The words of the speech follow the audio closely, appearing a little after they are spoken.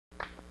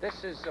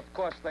This is, of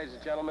course, ladies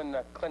and gentlemen,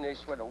 Clint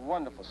Eastwood, a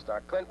wonderful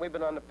star. Clint, we've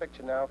been on the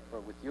picture now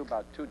with you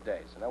about 2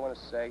 days, and I want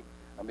to say,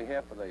 on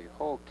behalf of the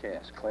whole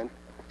cast, Clint,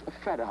 I'm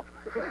fed up.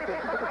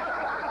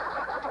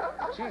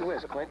 Gee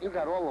whiz, Clint, you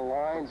got all the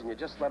lines, and you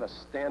just let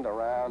us stand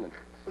around,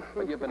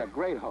 but you've been a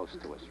great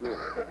host to us,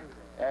 really.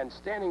 And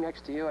standing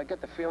next to you, I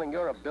get the feeling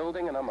you're a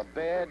building and I'm a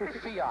bad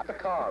Fiat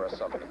car or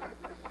something.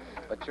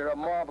 But you're a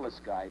marvelous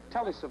guy.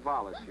 Telly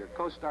Savalas, your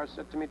co-star,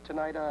 said to me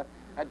tonight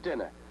at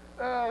dinner,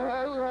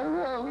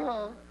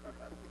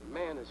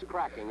 man is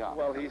cracking up.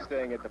 Well, he's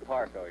staying at the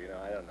Parco, you know,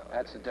 I don't know.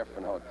 That's a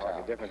different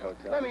hotel. A different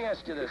hotel. Let me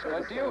ask you this,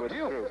 Clint. Do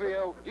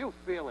you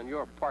feel in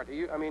your part,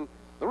 I mean,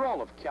 the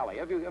role of Kelly,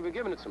 have you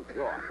given it some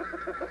thought?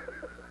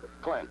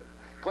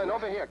 Clint,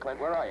 over here, Clint,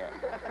 where are you?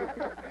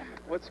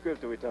 What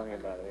script are we talking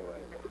about,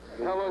 anyway?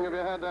 How long have you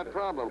had that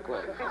problem,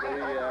 Clint?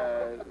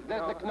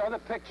 The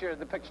picture of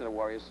the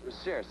Warriors,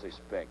 seriously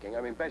speaking.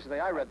 I mean, basically,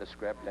 I read the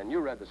script, and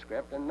you read the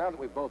script, and now that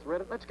we've both read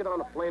it, let's get on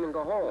a plane and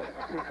go home.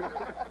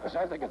 Because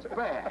I think it's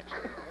bad.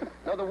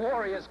 Now, the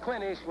Warriors,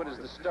 Clint Eastwood is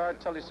the star,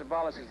 Telly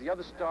Savalas is the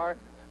other star.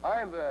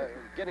 I'm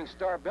getting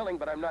star billing,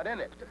 but I'm not in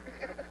it.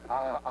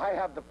 I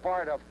have the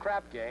part of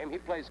Crap Game. He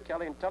plays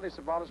Kelly, and Telly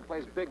Savalas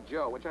plays Big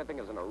Joe, which I think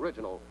is an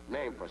original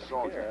name for a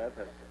soldier.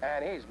 Yeah,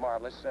 and he's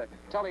marvelous.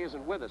 Telly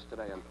isn't with us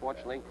today,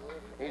 unfortunately.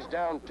 He's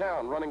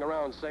downtown running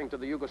around saying to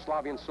the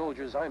Yugoslavian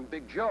soldiers, I'm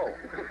Big Joe.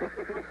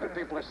 And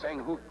people are saying,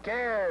 who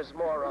cares,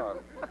 moron?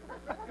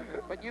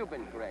 But you've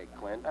been great,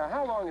 Clint.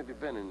 How long have you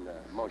been in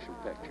motion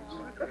pictures?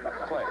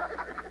 Clint.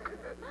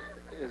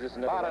 Is this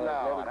about an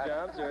hour?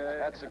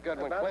 That's a good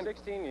one. About Clint,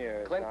 16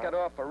 years. Clint got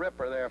off a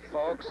ripper there,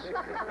 folks.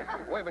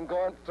 We've been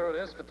going through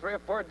this for 3 or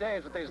 4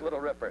 days with these little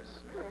rippers.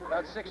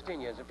 About 16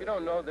 years. If you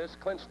don't know this,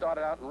 Clint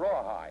started out in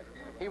Rawhide.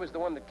 He was the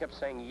one that kept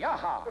saying,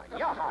 yaha,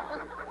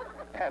 yaha.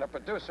 And a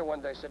producer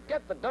one day said,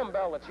 get the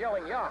dumbbell that's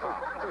yelling yaha.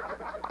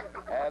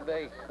 And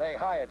they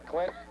hired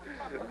Clint.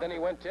 And then he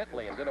went to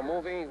Italy and did a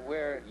movie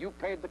where you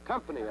paid the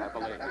company, I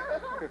believe,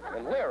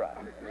 in lira.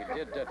 And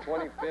he did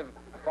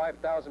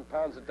 5,000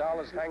 pounds of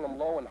dollars, hang them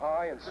low and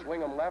high and swing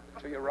them left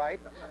to your right.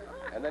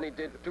 And then he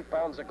did 2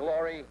 Pounds of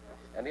Glory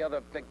and the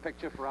other big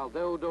picture for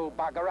Aldo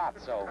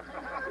Bagarazzo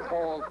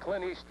called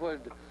Clint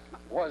Eastwood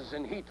Was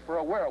in Heat for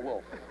a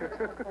Werewolf,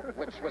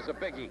 which was a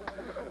biggie.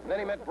 And then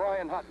he met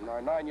Brian Hutton,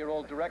 our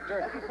 9-year-old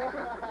director,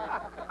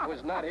 who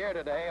is not here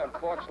today,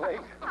 unfortunately.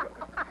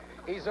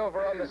 He's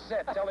over on the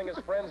set telling his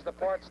friends the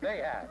parts they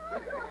had.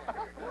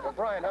 Well,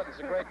 Brian Hutton's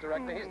a great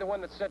director. He's the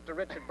one that said to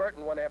Richard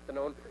Burton one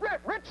afternoon,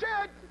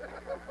 Richard!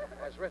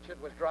 As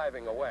Richard was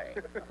driving away.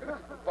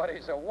 But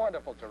he's a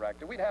wonderful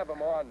director. We'd have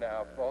him on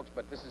now, folks,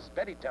 but this is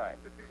bedtime.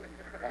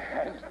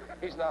 And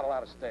he's not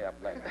allowed to stay up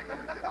late.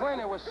 Clint,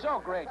 it was so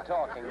great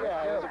talking with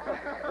you.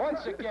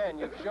 Once again,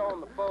 you've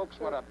shown the folks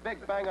what a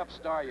big bang-up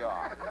star you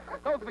are.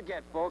 Don't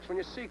forget, folks, when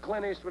you see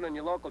Clint Eastwood in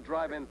your local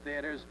drive-in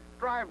theaters,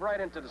 drive right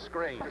into the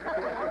screen.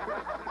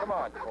 Come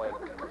on, Clint.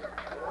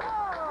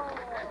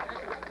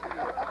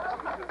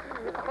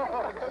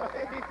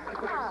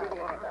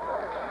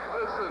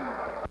 Listen.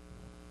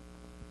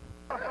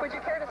 Would you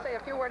care to say a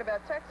few words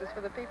about Texas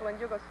for the people in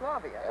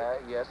Yugoslavia?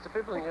 Yes, the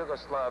people in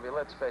Yugoslavia,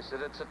 let's face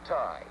it, it's a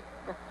tie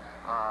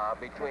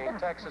between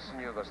Texas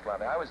and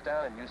Yugoslavia. I was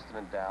down in Houston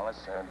and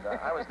Dallas, and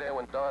I was there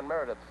when Don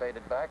Meredith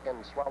faded back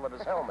and swallowed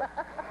his helmet.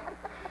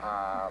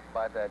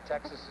 But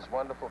Texas is a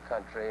wonderful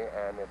country,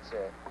 and it's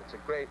a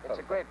great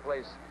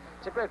place.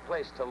 It's a great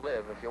place to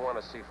live if you want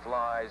to see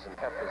flies and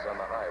heifers on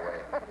the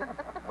highway.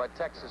 But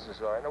Texas is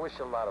all right. I wish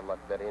you a lot of luck,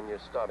 Betty, and you're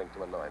starting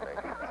to annoy me.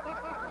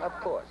 Of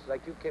course,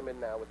 like you came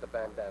in now with the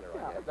bandana on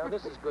your head. Now,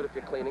 this is good if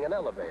you're cleaning an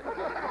elevator.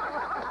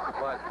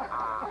 But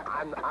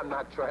I'm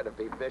not trying to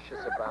be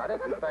vicious about it.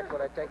 In fact,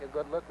 when I take a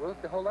good look,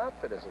 Ruth, the whole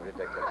outfit isn't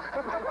ridiculous.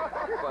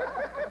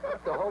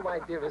 But the whole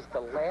idea is to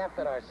laugh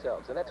at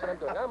ourselves, and that's what I'm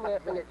doing. I'm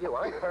laughing at you.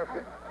 I'm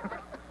perfect.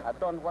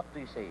 Don, what do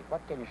you say?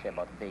 What can you say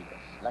about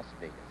Vegas, Las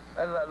Vegas?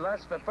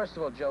 First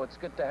of all, Joe, it's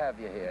good to have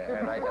you here,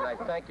 and I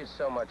thank you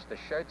so much. The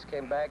shirts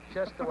came back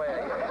just the way I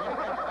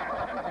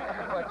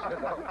asked. But, you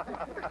know,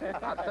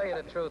 I'll tell you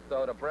the truth,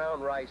 though, the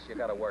brown rice you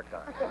got to work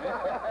on.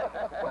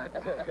 But,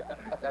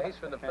 now, he's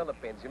from the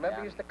Philippines. You remember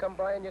you used to come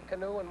by in your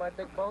canoe in my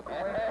big boat?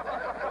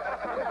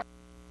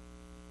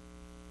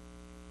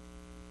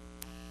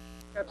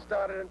 Got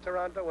started in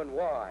Toronto, and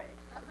why?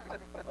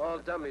 All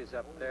dummies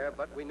up there,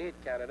 but we need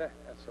Canada,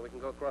 so we can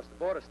go across the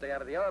border, stay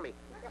out of the army.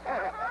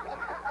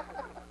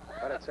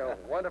 But it's a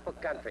wonderful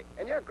country.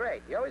 And you're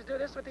great. You always do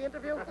this with the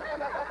interview?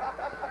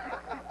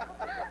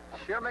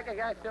 Sure make a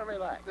guy feel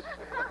relaxed.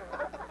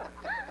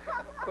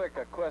 Quick,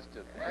 a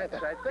question.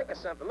 That's right. Think of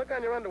something. Look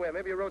on your underwear.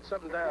 Maybe you wrote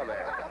something down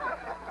there.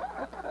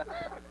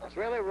 It's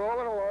really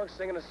rolling along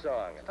singing a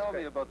song. Tell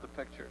me about the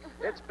picture.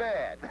 It's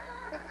bad.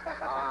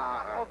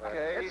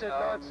 Okay.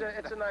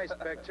 It's a nice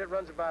picture. It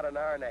runs about an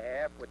hour and a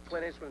half with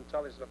Clint Eastwood and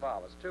Telly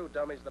Savalas, 2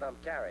 dummies that I'm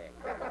carrying.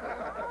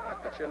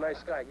 But you're a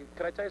nice guy.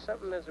 Could I tell you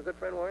something? There's a good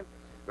friend, Warren.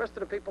 The rest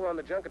of the people on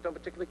the junket don't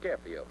particularly care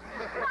for you.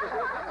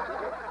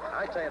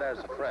 I tell you that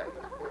as a friend.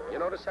 You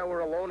notice how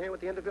we're alone here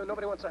with the interview?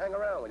 Nobody wants to hang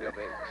around when you're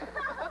being.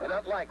 You're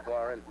not liked,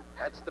 Warren.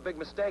 That's the big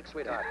mistake,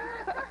 sweetheart.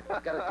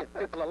 You've got to get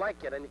people to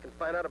like you, then you can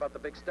find out about the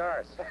big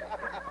stars.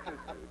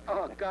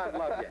 Oh, God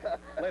love you.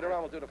 Later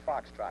on, we'll do the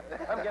foxtrot.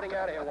 I'm getting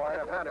out of here, Warren.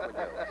 I've had it with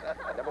you.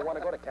 I never want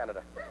to go to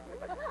Canada.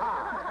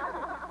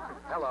 Hi.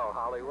 Hello,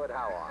 Hollywood.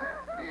 How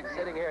are you?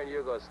 Sitting here in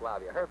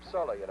Yugoslavia. Herb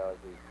Solo, you know, is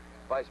the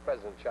vice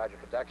president in charge of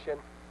production.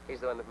 He's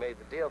the one that made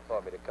the deal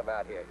for me to come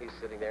out here. He's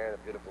sitting there in a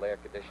beautiful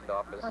air-conditioned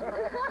office.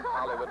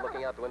 Hollywood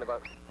looking out the window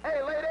going,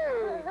 "Hey,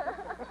 lady!"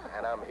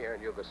 And I'm here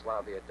in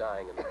Yugoslavia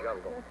dying in the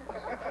jungle.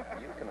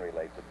 You can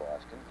relate to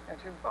Boston, can't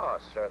you? Oh,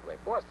 certainly.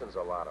 Boston's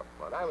a lot of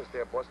fun. I was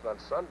there Boston on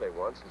Sunday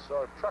once and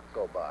saw a truck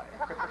go by.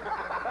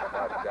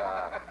 But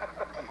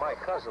my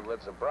cousin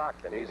lives in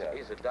Brockton. He's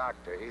a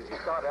doctor. He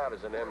started out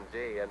as an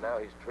MD, and now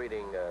he's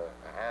treating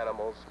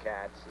animals,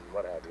 cats, and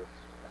what have you.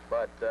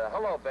 But,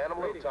 hello, Ben. I'm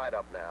a little tied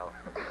up now.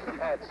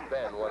 That's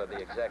Ben, one of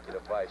the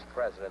executive vice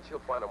presidents.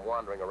 You'll find him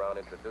wandering around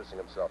introducing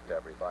himself to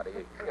everybody.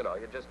 You know,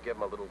 you just give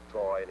him a little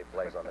toy and he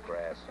plays on the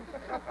grass.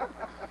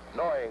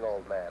 Annoying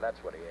old man,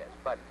 that's what he is.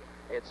 But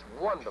it's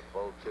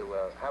wonderful to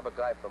have a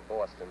guy from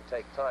Boston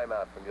take time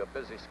out from your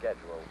busy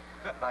schedule.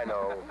 I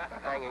know,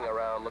 hanging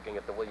around looking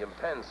at the William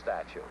Penn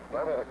statue.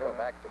 I'm going to go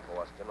back to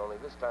Boston, only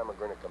this time I'm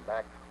going to come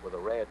back with a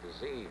rare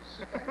disease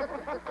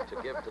to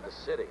give to the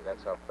city.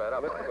 That's how fed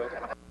up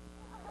I am.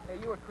 Hey,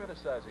 you were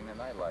criticizing the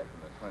nightlife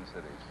in the Twin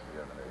Cities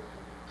the other day.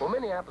 Well,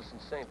 Minneapolis and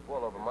St.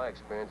 Paul, over my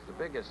experience, the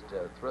biggest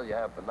thrill you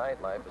have for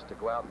nightlife is to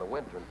go out in the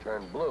winter and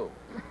turn blue.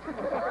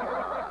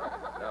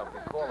 Now, if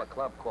you call a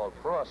club called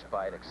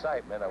Frostbite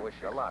excitement, I wish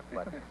you luck,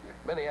 but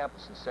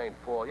Minneapolis and St.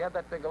 Paul, you had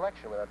that big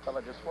election where that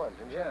fella just won,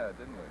 didn't you? Yeah,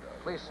 didn't we,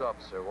 though? Police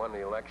officer won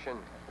the election,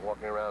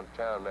 walking around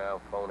town now,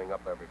 phoning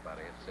up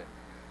everybody. It's it.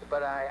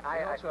 But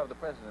I also have the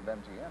president of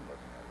MGM looking at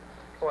it.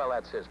 Well,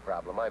 that's his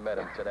problem. I met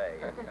him today,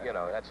 and, you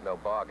know, that's no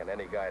bargain.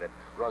 Any guy that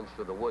runs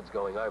through the woods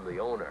going, "I'm the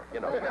owner," you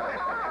know, he's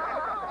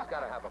got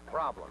to have a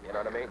problem, you know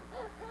what I mean?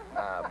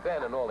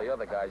 Ben and all the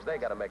other guys, they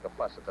got to make a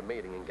fuss at the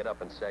meeting and get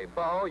up and say,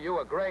 "Bo, you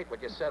were great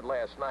what you said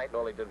last night," and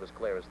all he did was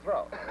clear his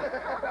throat.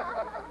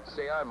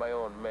 See, I'm my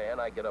own man.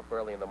 I get up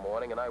early in the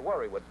morning, and I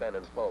worry what Ben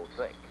and Bo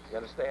think. You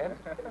understand?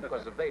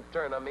 Because if they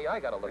turn on me, I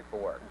got to look for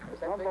work.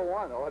 Number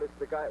one, oh, it's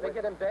the guy.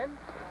 Bigger than Ben?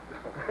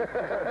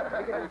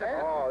 Bigger than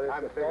Ben? Oh,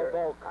 I'm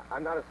Bo.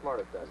 I'm not as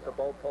smart as that. Mr.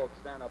 Bo Polk,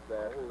 stand up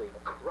there. Holy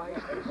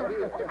Christ, he's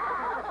here. I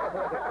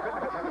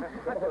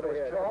thought it was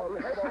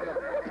Charlton.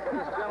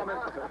 Gentlemen.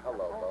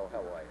 Hello, Bo. How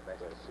are you? Nice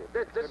to see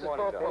you. This is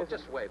Bo Polk.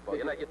 Just wait, Bo.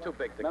 You're too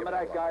big to Remember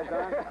give that guy,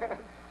 Don?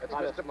 That's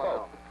Mr.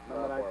 Polk.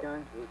 Remember that guy?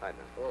 I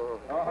know.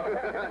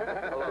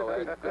 Hello,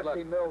 Ed. Good luck.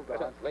 Mills,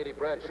 Don. Lady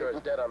Bradshaw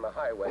is dead on the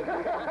highway.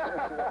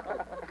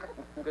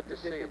 Good to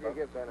see you, Did Bo. you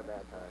give Ben a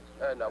bad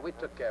time? No, we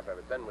took care of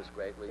it. Ben was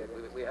great.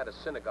 We had a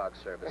synagogue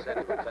service.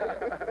 Eddie will tell you.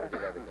 We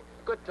did everything.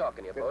 Good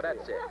talking to you, Bo.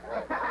 That's it.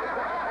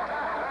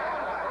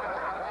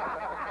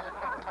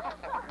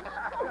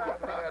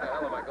 Where the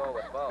hell am I going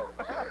with Bo?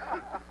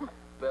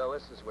 Bill,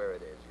 this is where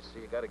it is. You see,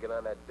 you got to get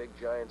on that big,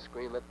 giant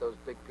screen. Let those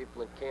big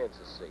people in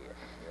Kansas see you.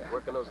 Yeah.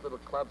 Working those little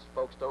clubs,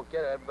 folks don't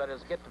get it. Everybody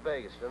doesn't get to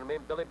Vegas. You know what I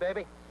mean, Billy,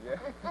 baby? Yeah.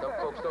 Some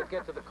folks don't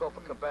get to the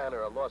Copacabana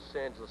or Los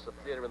Angeles or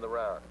Theater in the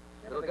Round.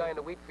 Little guy in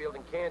the wheat field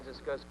in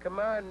Kansas goes, "Come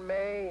on,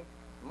 May,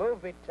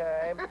 movie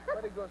time."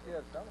 But he goes to the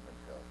Ed Sullivan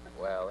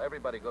show. Well,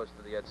 everybody goes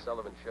to the Ed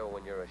Sullivan show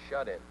when you're a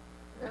shut-in.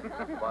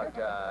 But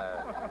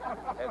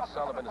Ed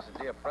Sullivan is a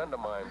dear friend of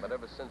mine, but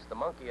ever since the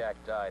Monkey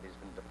Act died, he's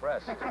been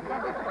depressed.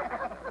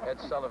 Ed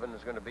Sullivan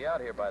is going to be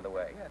out here, by the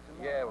way.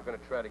 Yeah, we're going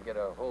to try to get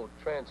a whole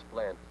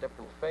transplant,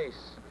 different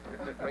face,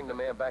 bring the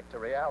man back to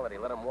reality,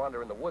 let him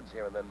wander in the woods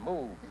here and then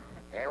move.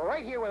 And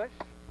right here with us,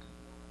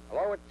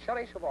 along with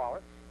Shelley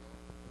Savalas,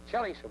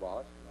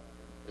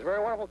 is very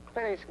wonderful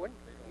Clint Eastwood,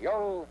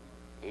 young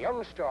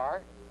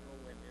star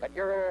that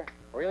you're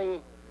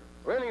really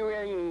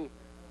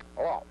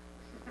love.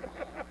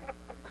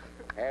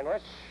 And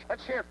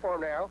let's hear it for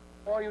him now.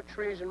 All you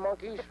trees and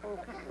monkeys,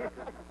 a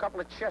couple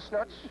of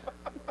chestnuts,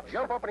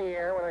 jump up in the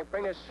air when I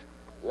bring this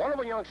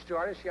wonderful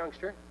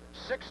youngster,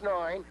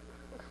 6'9",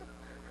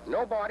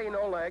 no body,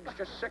 no legs,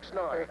 just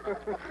 6'9".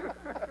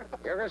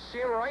 You're going to see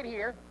him right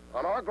here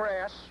on our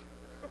grass.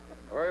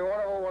 A very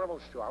wonderful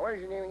star. What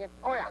is your name again?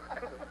 Oh, yeah.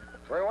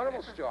 Very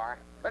wonderful star.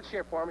 Let's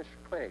hear it for him, Mr.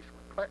 Clint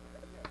Eastwood. Clint.